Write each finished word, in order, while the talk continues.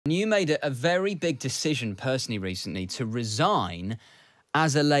You made a very big decision personally recently to resign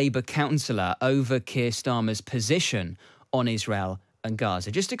as a Labour councillor over Keir Starmer's position on Israel and Gaza.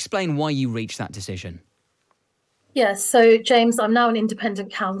 Just explain why you reached that decision. Yes, so James, I'm now an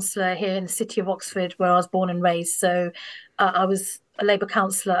independent councillor here in the city of Oxford, where I was born and raised. So I was a Labour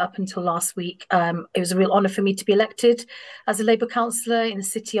councillor up until last week. It was a real honour for me to be elected as a Labour councillor in the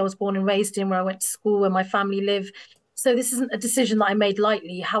city I was born and raised in, where I went to school, where my family live. So this isn't a decision that I made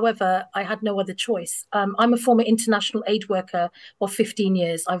lightly. However, I had no other choice. I'm a former international aid worker of 15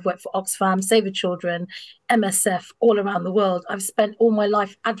 years. I've worked for Oxfam, Save the Children, MSF, all around the world. I've spent all my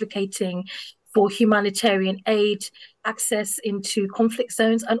life advocating for humanitarian aid, access into conflict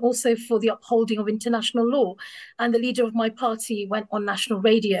zones, and also for the upholding of international law. And the leader of my party went on national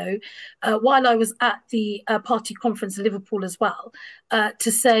radio while I was at the party conference in Liverpool as well,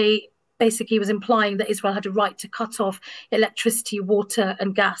 to say, basically, he was implying that Israel had a right to cut off electricity, water,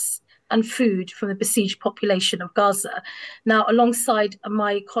 and gas and food from the besieged population of Gaza. Now, alongside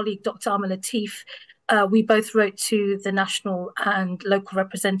my colleague, Dr. Amal Latif, we both wrote to the national and local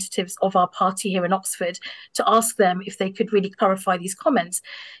representatives of our party here in Oxford to ask them if they could really clarify these comments.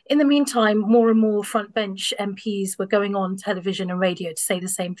 In the meantime, more and more frontbench MPs were going on television and radio to say the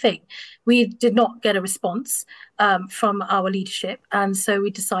same thing. We did not get a response from our leadership, and so we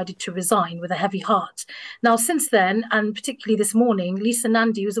decided to resign with a heavy heart. Now, since then, and particularly this morning, Lisa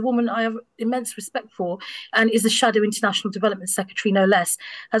Nandy, who's a woman I have immense respect for and is a Shadow International Development Secretary, no less,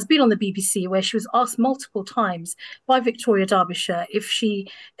 has been on the BBC where she was asked multiple times by Victoria Derbyshire if she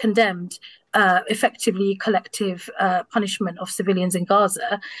condemned effectively collective punishment of civilians in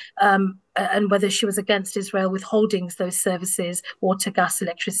Gaza, and whether she was against Israel withholding those services, water, gas,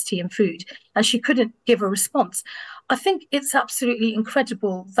 electricity, and food. And she couldn't give a response. I think it's absolutely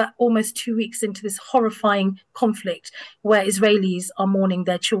incredible that almost 2 weeks into this horrifying conflict, where Israelis are mourning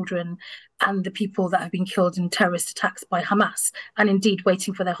their children and the people that have been killed in terrorist attacks by Hamas, and indeed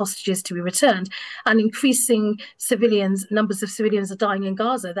waiting for their hostages to be returned, and increasing numbers of civilians are dying in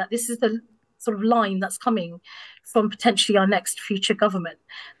Gaza, that this is the sort of line that's coming from potentially our next future government.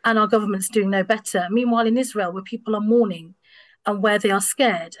 And our government's doing no better. Meanwhile, in Israel, where people are mourning and where they are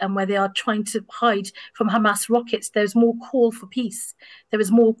scared and where they are trying to hide from Hamas rockets, there's more call for peace. There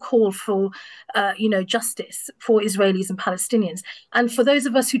is more call for, justice for Israelis and Palestinians. And for those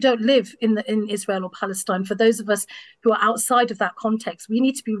of us who don't live in Israel or Palestine, for those of us who are outside of that context, we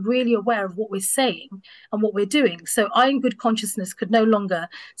need to be really aware of what we're saying and what we're doing. So I, in good consciousness, could no longer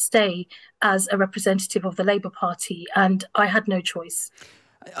stay as a representative of the Labour Party, and I had no choice.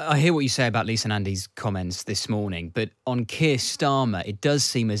 I hear what you say about Lisa Nandy's comments this morning, but on Keir Starmer, it does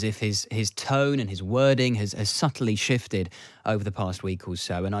seem as if his tone and his wording has subtly shifted over the past week or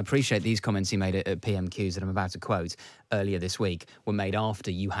so. And I appreciate these comments he made at PMQs that I'm about to quote earlier this week were made after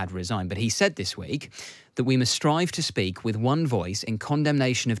you had resigned. But he said this week that we must strive to speak with one voice in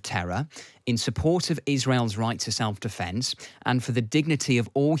condemnation of terror, in support of Israel's right to self-defence, and for the dignity of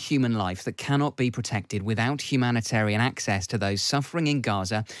all human life that cannot be protected without humanitarian access to those suffering in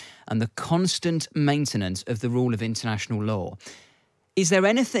Gaza and the constant maintenance of the rule of international law. Is there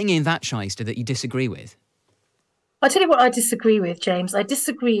anything in that, Shaista, that you disagree with? I'll tell you what I disagree with, James. I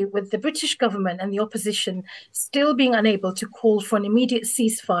disagree with the British government and the opposition still being unable to call for an immediate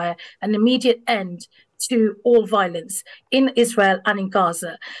ceasefire, an immediate end to all violence in Israel and in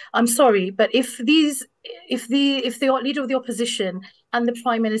Gaza. I'm sorry, but if the leader of the opposition and the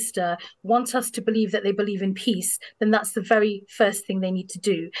Prime Minister want us to believe that they believe in peace, then that's the very first thing they need to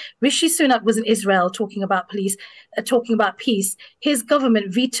do. Rishi Sunak was in Israel talking about peace. His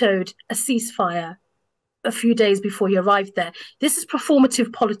government vetoed a ceasefire a few days before he arrived there. This is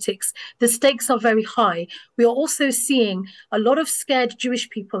performative politics. The stakes are very high. We are also seeing a lot of scared Jewish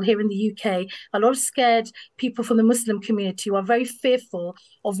people here in the UK, a lot of scared people from the Muslim community who are very fearful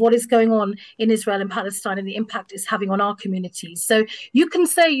of what is going on in Israel and Palestine and the impact it's having on our communities. So you can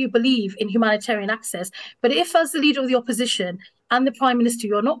say you believe in humanitarian access, but if as the leader of the opposition and the Prime Minister,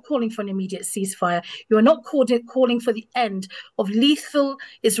 you are not calling for an immediate ceasefire, you are not calling for the end of lethal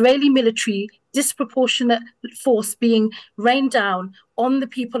Israeli military disproportionate force being rained down on the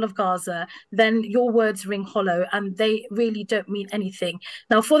people of Gaza, then your words ring hollow and they really don't mean anything.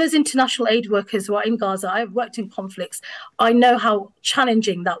 Now, for those international aid workers who are in Gaza, I've worked in conflicts. I know how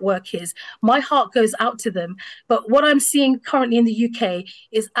challenging that work is. My heart goes out to them. But what I'm seeing currently in the UK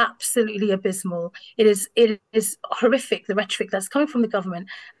is absolutely abysmal. It is horrific, the rhetoric that's coming from the government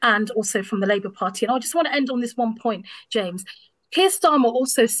and also from the Labour Party. And I just want to end on this one point, James. Keir Starmer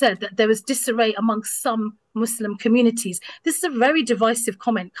also said that there was disarray amongst some Muslim communities. This is a very divisive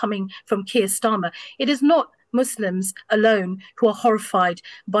comment coming from Keir Starmer. It is not Muslims alone who are horrified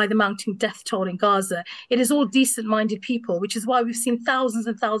by the mounting death toll in Gaza. It is all decent-minded people, which is why we've seen thousands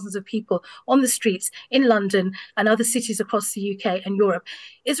and thousands of people on the streets in London and other cities across the UK and Europe.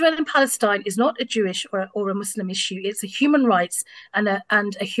 Israel and Palestine is not a Jewish or a Muslim issue. It's a human rights and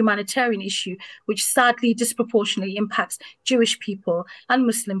a humanitarian issue, which sadly disproportionately impacts Jewish people and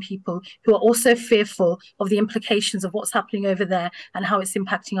Muslim people who are also fearful of the implications of what's happening over there and how it's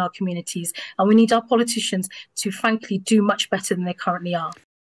impacting our communities. And we need our politicians to frankly do much better than they currently are.